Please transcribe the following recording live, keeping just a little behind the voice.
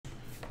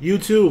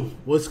YouTube,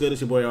 what's good?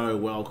 It's your boy Ari.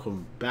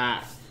 Welcome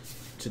back.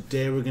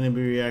 Today we're gonna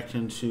be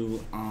reacting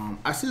to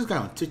I see this guy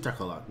on TikTok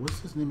a lot. What's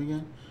his name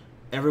again?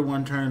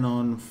 Everyone Turning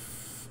On.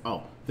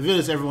 The video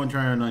is Everyone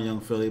Turning On Young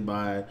Philly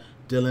by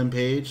Dylan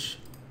Page.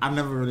 I've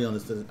never really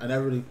understood it. I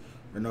never really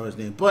know his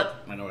name,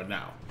 but I know it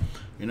now.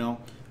 You know,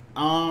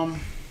 I'm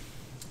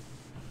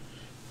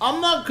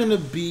not gonna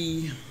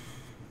be.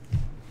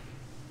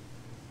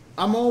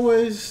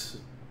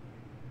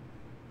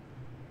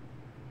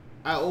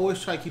 I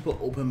always try to keep it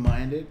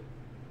open-minded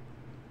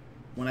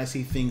when I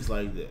see things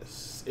like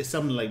this. It's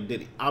something like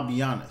Diddy. I'll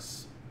be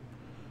honest.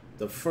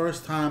 The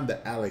first time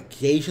the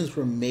allegations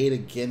were made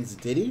against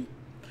Diddy,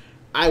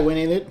 I went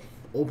in it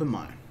open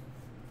mind.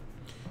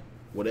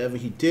 Whatever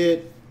he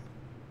did,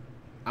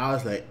 I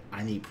was like,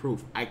 I need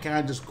proof. I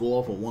can't just go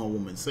off on one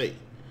woman's say.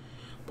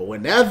 But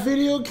when that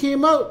video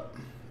came out,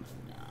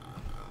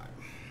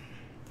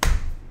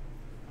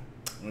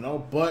 you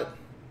know, but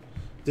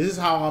this is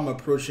how I'm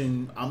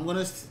approaching. I'm going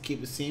to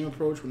keep the same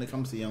approach when it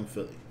comes to Young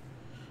Philly.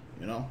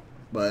 You know?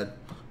 But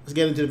let's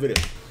get into the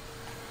video.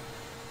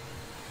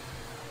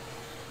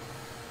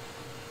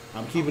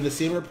 I'm keeping the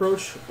same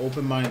approach,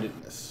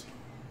 open-mindedness.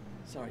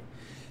 Sorry.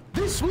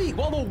 This week,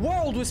 while the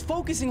world was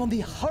focusing on the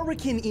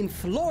hurricane in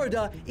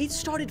Florida, it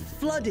started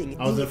flooding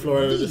in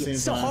the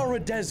Sahara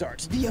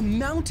Desert. The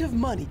amount of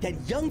money that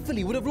Young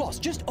Philly would have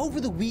lost just over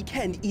the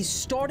weekend is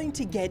starting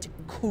to get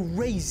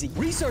crazy.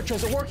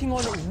 Researchers are working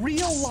on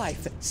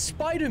real-life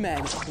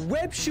Spider-Man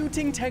web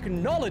shooting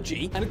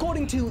technology, and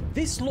according to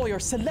this lawyer,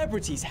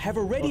 celebrities have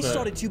already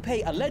started to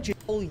pay alleged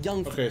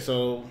Young Philly. Okay,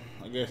 so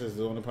I guess it's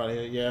the only part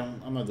here. Yeah,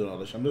 I'm not doing all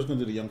this. I'm just gonna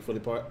do the Young Philly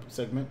part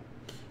segment.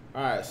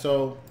 All right,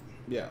 so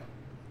yeah.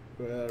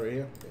 Right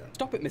here. Yeah.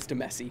 Stop it, Mr.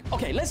 Messi.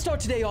 Okay, let's start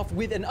today off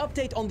with an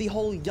update on the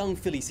whole Young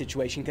Philly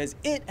situation, because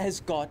it has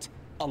got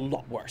a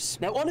lot worse.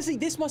 Now, honestly,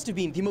 this must have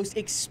been the most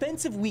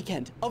expensive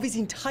weekend of his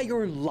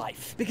entire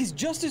life, because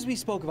just as we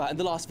spoke about in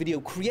the last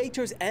video,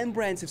 creators and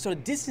brands have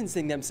started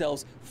distancing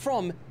themselves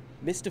from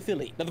Mr.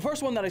 Philly. Now, the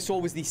first one that I saw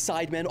was the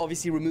Sidemen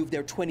obviously removed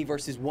their 20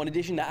 vs. 1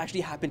 edition. That actually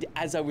happened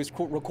as I was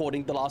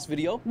recording the last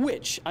video,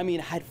 which, I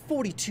mean, had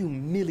 42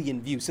 million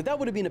views. So that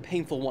would have been a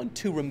painful one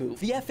to remove.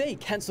 The FA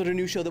cancelled a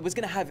new show that was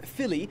going to have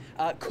Philly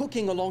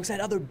cooking alongside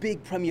other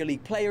big Premier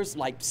League players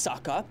like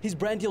Saka. His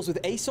brand deals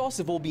with ASOS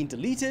have all been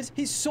deleted.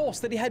 His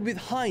sauce that he had with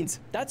Heinz,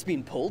 that's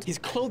been pulled. His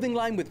clothing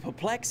line with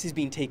Perplex has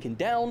been taken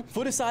down.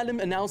 Foot Asylum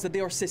announced that they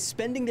are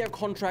suspending their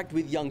contract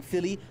with Young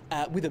Philly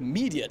with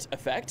immediate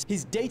effect.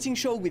 His dating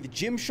show with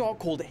Gymshark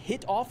called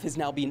Hit Off has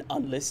now been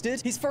unlisted.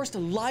 His first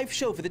live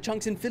show for the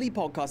Chunks and Philly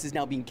podcast has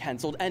now been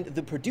cancelled, and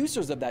the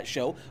producers of that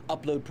show,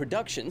 Upload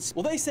Productions,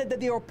 well, they said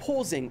that they are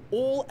pausing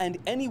all and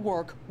any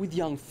work with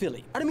Young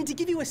Philly. And I mean, to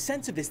give you a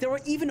sense of this, there are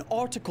even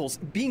articles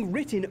being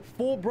written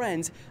for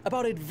brands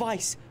about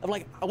advice of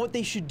like what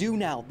they should do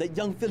now that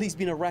Young Philly's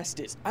been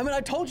arrested. I mean,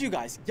 I told you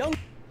guys,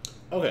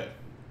 Okay.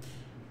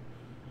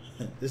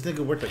 This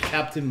nigga worked at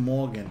Captain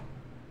Morgan,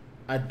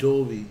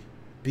 Adobe,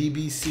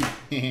 BBC,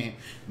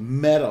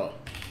 Meta,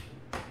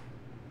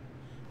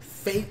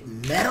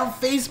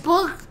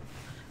 Facebook,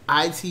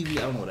 ITV. I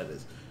don't know what that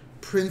is.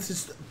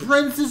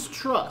 Princess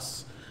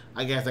Trust.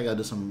 I guess I gotta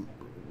do some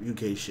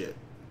UK shit.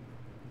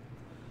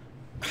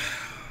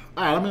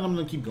 All right, I'm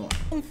gonna keep going.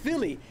 Young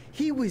Philly,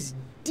 he was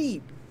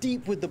deep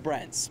with the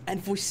brands,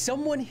 and for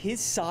someone his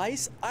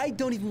size, I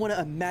don't even want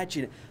to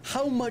imagine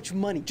how much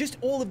money just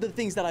all of the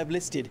things that I've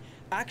listed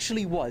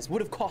actually would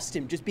have cost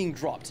him just being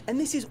dropped. And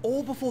this is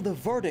all before the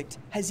verdict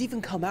has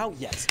even come out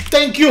yet.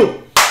 Thank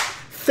you.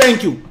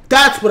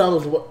 That's what I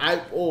was.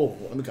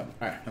 Let me come.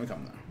 All right, let me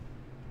come now.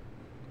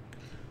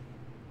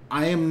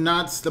 I am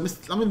not.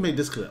 Let me make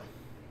this clear.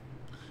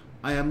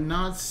 I am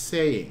not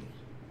saying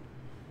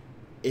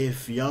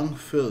if Young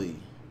Philly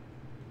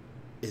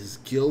is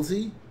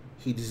guilty,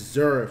 he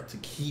deserved to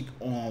keep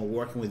on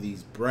working with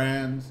these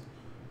brands,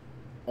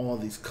 all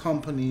these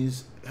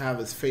companies, have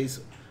his face.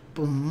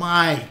 But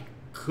my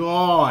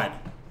God.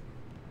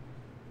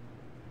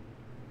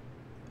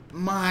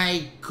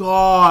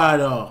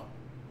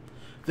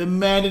 The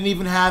man didn't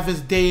even have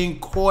his day in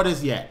court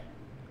as yet.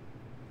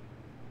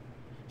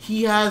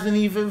 He hasn't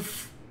even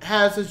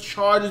has his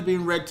charges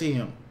being read to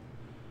him.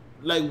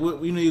 Like,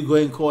 you know, you go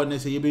in court and they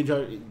say you're being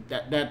charged.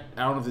 That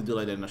I don't know if they do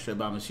like that in Australia,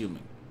 but I'm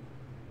assuming.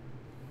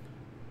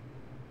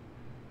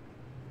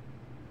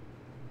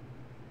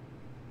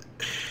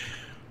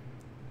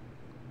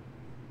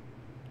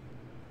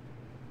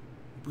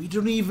 We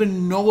don't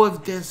even know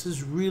if this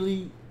is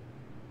really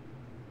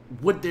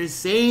what they're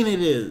saying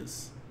it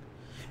is.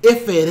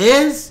 If it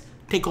is,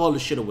 take all the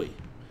shit away.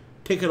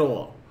 Take it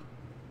all.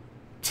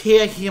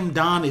 Tear him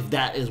down if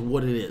that is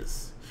what it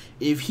is.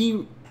 If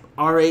he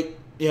R-A-P-E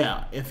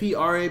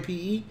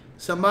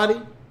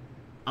somebody,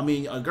 I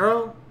mean a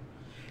girl,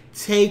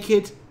 take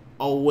it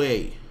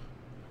away.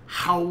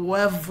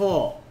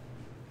 However,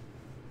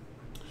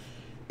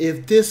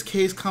 if this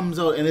case comes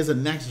out and is a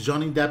next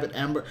Johnny Depp and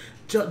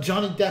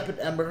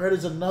Amber Heard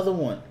is another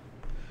one.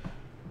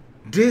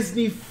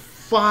 Disney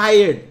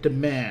fired the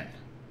man.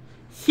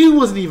 He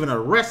wasn't even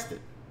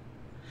arrested.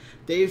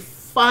 They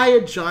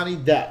fired Johnny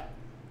Depp.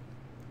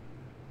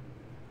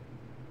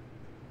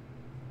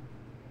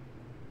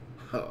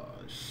 Oh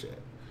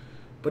shit!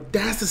 But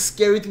that's the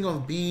scary thing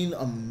of being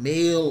a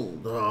male,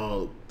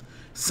 dog.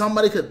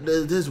 Somebody could.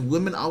 There's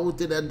women out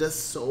there that's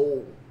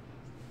so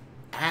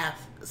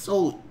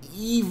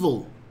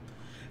evil.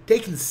 They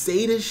can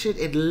say this shit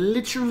and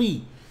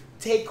literally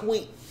take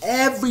away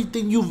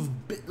everything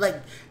you've been,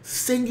 like,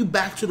 send you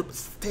back to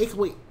the, take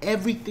away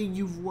everything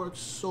you've worked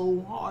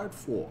so hard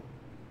for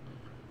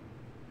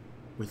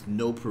with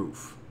no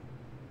proof.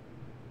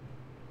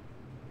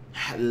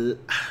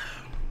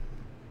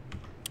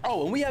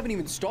 Oh, and we haven't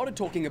even started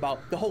talking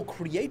about the whole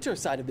creator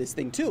side of this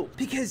thing too.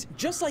 Because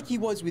just like he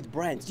was with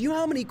brands, do you know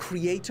how many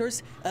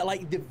creators,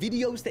 like the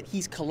videos that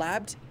he's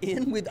collabed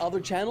in with other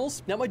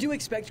channels? Now, I do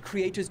expect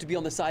creators to be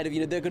on the side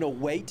of, they're gonna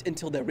wait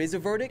until there is a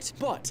verdict.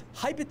 But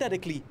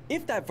hypothetically,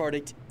 if that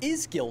verdict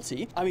is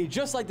guilty, I mean,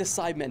 just like the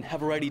Sidemen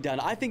have already done,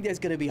 I think there's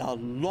gonna be a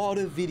lot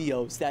of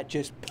videos that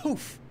just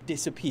poof,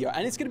 disappear,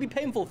 and it's going to be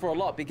painful for a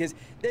lot because,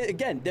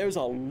 again, there's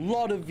a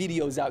lot of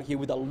videos out here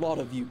with a lot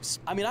of views.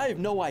 I mean, I have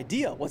no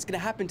idea what's going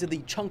to happen to the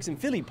Chunks and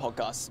Philly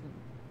podcast.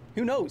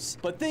 Who knows?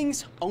 But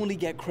things only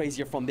get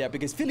crazier from there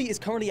because Philly is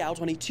currently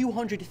out on a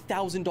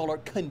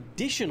 $200,000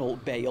 conditional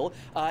bail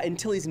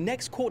until his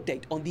next court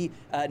date on the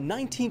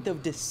 19th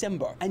of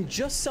December. And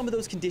just some of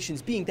those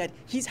conditions being that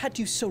he's had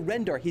to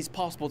surrender his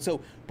passport. So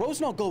bro's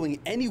not going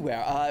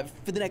anywhere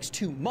for the next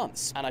 2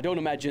 months. And I don't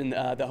imagine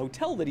the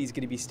hotel that he's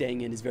going to be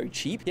staying in is very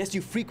cheap. He has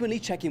to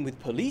frequently check in with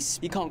police.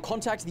 He can't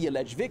contact the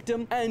alleged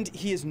victim. And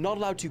he is not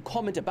allowed to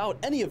comment about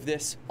any of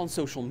this on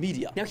social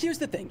media. Now, here's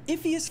the thing.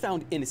 If he is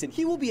found innocent,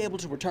 he will be able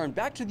to return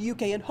back to the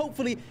UK and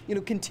hopefully,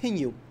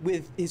 continue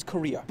with his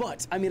career.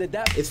 But I mean, at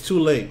that, it's too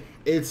late.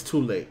 It's too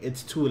late.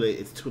 It's too late.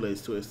 It's too late.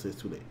 It's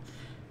too late.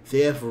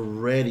 They have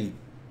already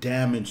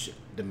damaged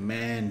the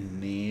man's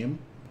name.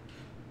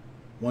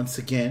 Once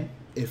again,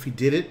 if he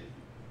did it,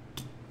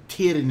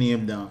 tear the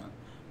name down.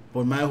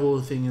 But my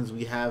whole thing is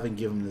we haven't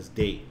given this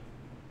date.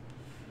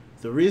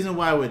 The reason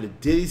why with the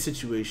Diddy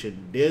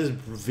situation, there's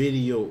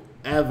video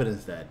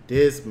evidence that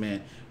this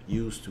man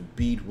used to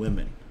beat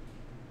women.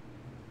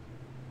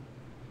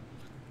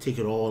 Take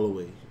it all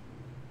away.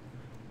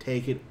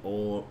 Take it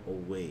all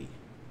away.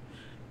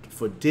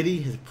 For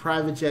Diddy, his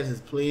private jets,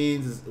 his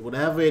planes,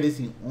 whatever it is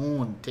he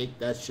owned, take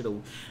that shit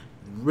away.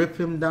 Rip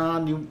him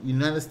down, the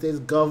United States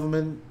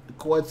government, the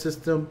court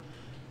system.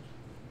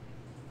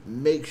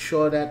 Make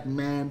sure that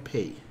man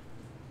pay.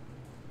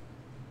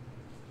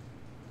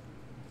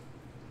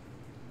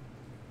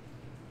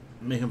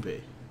 Make him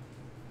pay.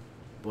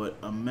 But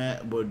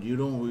you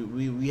don't.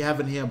 We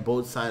haven't heard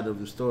both sides of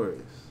the stories.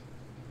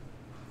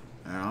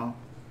 You know.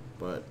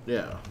 But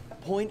yeah.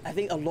 Point, I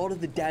think a lot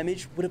of the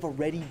damage would have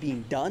already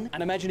been done.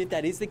 And imagine if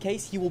that is the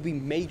case, he will be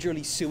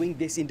majorly suing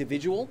this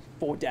individual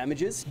for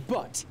damages.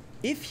 But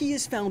if he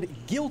is found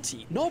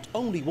guilty, not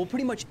only will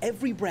pretty much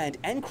every brand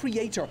and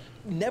creator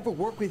never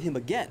work with him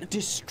again,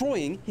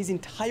 destroying his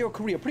entire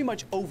career pretty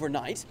much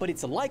overnight, but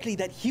it's likely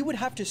that he would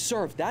have to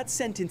serve that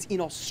sentence in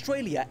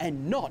Australia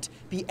and not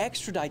be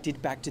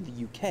extradited back to the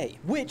UK,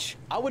 which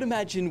I would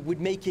imagine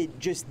would make it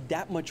just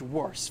that much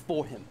worse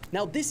for him.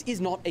 Now, this is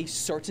not a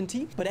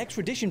certainty, but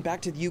extradition back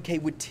to the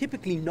UK would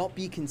typically not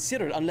be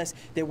considered unless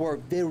there were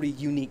very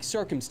unique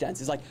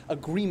circumstances, like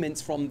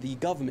agreements from the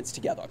governments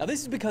together. Now,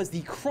 this is because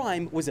the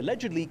crime was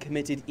allegedly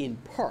committed in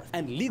Perth,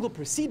 and legal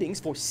proceedings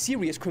for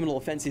serious criminal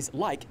offenses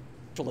like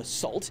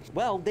assault,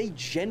 well, they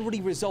generally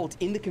result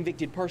in the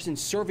convicted person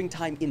serving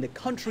time in the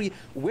country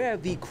where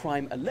the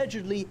crime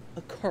allegedly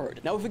occurred.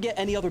 Now, if we get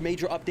any other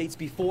major updates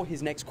before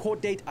his next court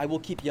date, I will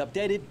keep you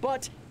updated,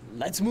 but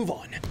let's move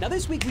on. Now,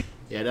 this week we...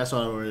 Yeah, that's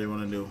all I really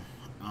want to do.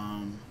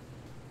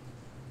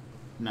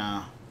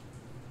 Nah.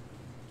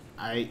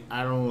 I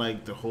don't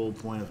like the whole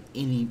point of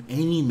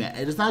any man.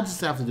 It does not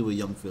just have to do with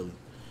Young Philly.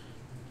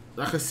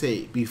 Like I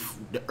say,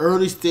 before the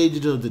early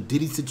stages of the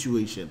Diddy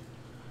situation,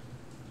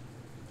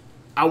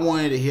 I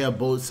wanted to hear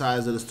both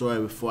sides of the story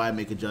before I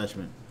make a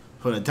judgment.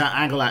 From the time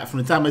I ain't gonna lie, from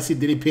the time I see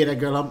Diddy pay that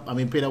girl,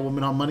 pay that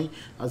woman her money,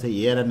 I'll say,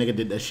 yeah, that nigga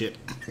did that shit,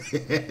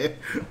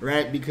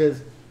 right?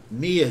 Because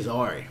me as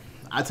Ari,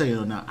 I tell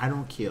you now, I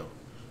don't care.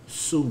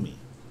 Sue me,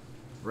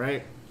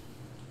 right?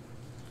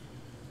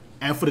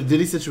 And for the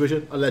Diddy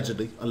situation,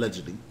 allegedly,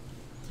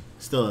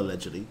 still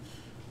allegedly,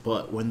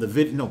 but when the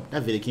video, no,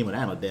 that video came out,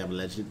 I don't know, damn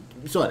alleged.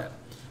 You saw that,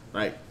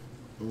 right?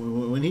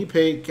 When he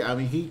paid,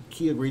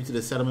 he agreed to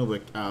the settlement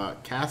with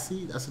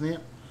Cassie, that's her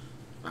name.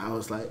 I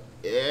was like,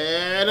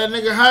 yeah, that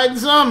nigga hiding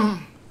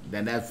something.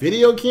 Then that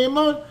video came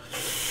out.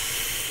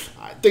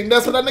 I think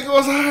that's what that nigga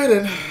was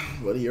hiding.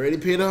 But he already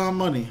paid her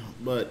money.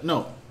 But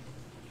no.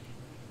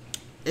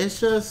 It's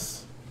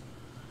just,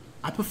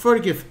 I prefer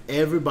to give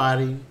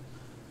everybody,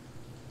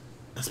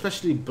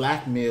 especially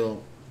black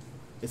male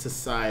in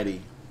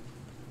society,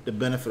 the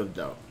benefit of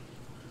the doubt.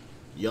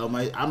 I'm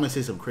going to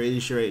say some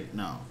crazy shit right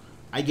now.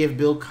 I give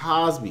Bill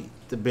Cosby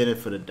the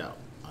benefit of the doubt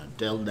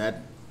until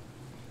that.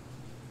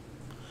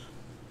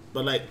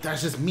 But like,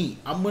 that's just me.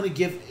 I'm gonna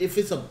give, if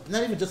it's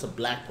not even just a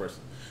black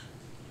person,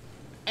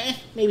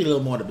 maybe a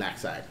little more on the black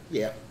side.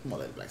 Yeah, more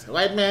like the black side.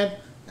 White man,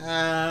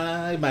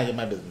 it might get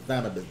my business,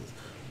 not my business.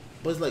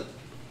 But it's like,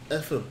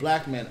 as for the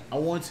black man, I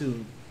want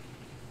to.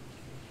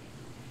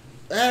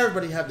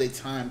 Everybody have their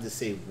time to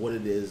say what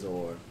it is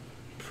or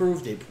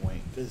prove their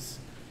point, because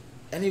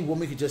any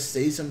woman could just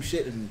say some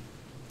shit and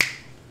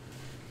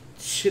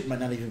shit might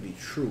not even be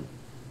true.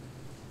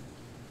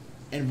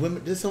 And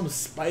women, there's some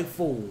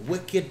spiteful,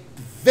 wicked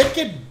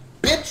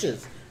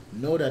bitches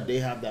know that they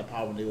have that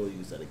power and they will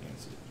use that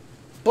against you.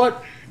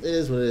 But it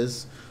is what it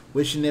is.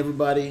 Wishing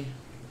everybody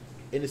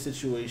in the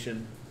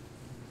situation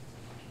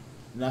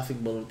nothing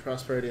but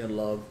prosperity and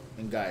love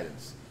and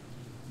guidance.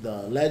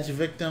 The alleged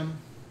victim,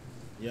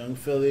 Young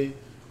Philly,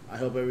 I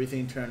hope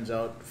everything turns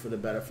out for the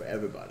better for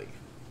everybody.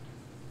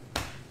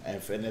 And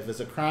if it's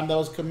a crime that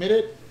was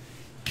committed,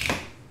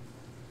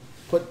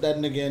 put that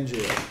nigga in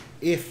jail.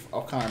 If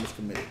a crime is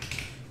committed.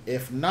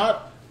 If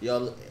not,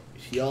 y'all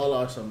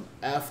are some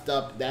effed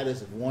up. That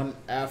is one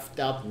effed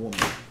up woman.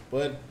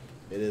 But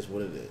it is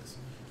what it is.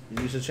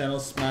 You use the channel,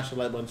 smash the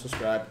like button,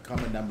 subscribe,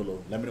 comment down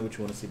below. Let me know what you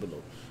want to see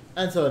below.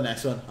 Until the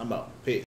next one, I'm out. Peace.